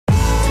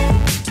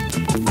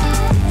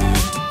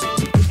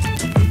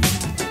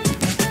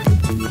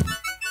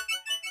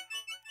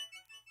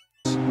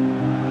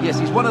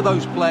one of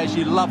those players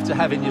you love to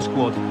have in your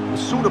squad. The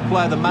sort of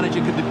player the manager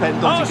can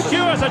depend on. Oh,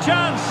 Stewart's a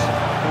chance!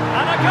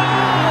 And a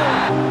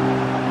goal!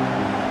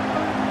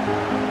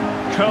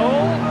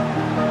 Cole.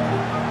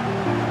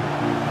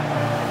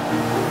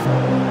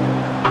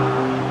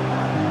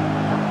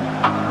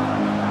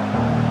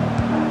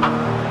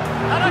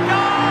 And a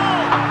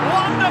goal!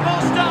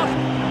 Wonderful stuff!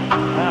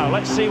 Now,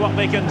 let's see what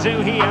they can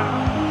do here.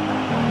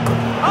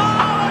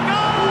 Oh, a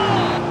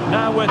goal!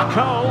 Now with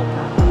Cole.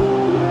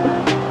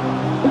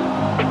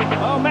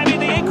 Oh, maybe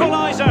the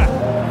equaliser.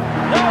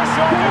 No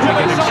shortage of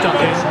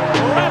excitement.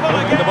 Level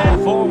again. The ball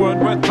forward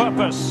with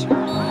purpose.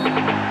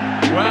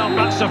 Well,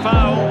 that's a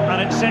foul,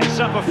 and it sets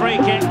up a free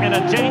kick in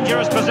a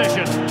dangerous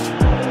position.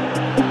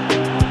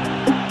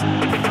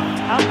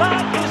 And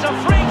that is a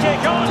free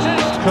kick,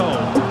 artist.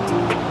 Cole.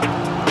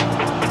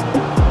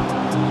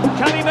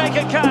 Can he make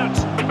it count?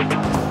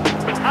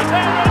 And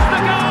there is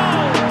the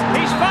goal.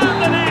 He's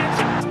found the net.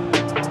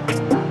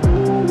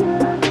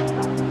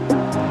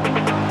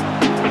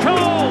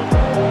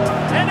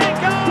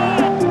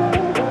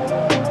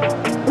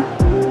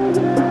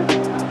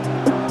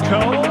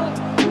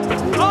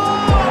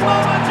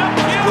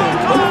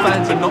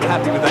 Not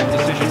happy with that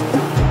decision.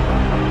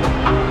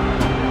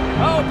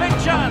 Oh, big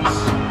chance.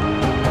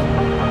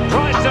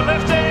 Tries to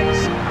lift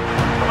it.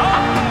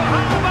 Oh,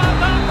 how about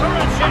that for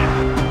a chip?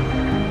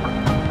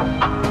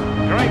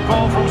 Great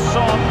ball from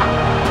Son.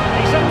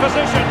 He's in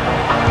position.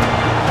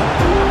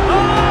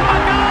 Oh,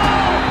 a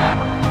goal!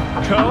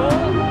 Cole.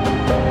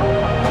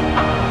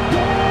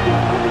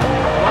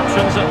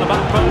 Options at the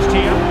back post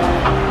here.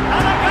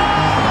 And a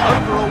goal!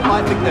 Overall,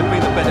 I think they've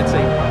been the better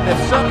team.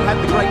 They've certainly had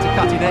the greater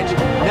cutting edge.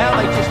 Now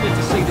they just need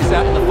to see this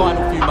out in the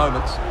final few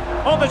moments.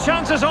 Oh, the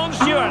chance is on,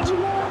 Stewart.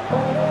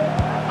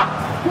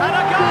 And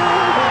a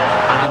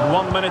goal! And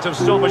 1 minute of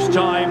stoppage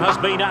time has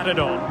been added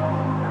on.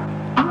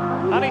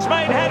 And he's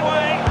made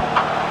headway.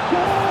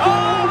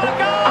 Oh, a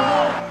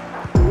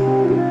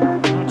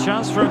goal! A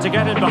chance for him to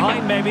get in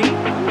behind, maybe.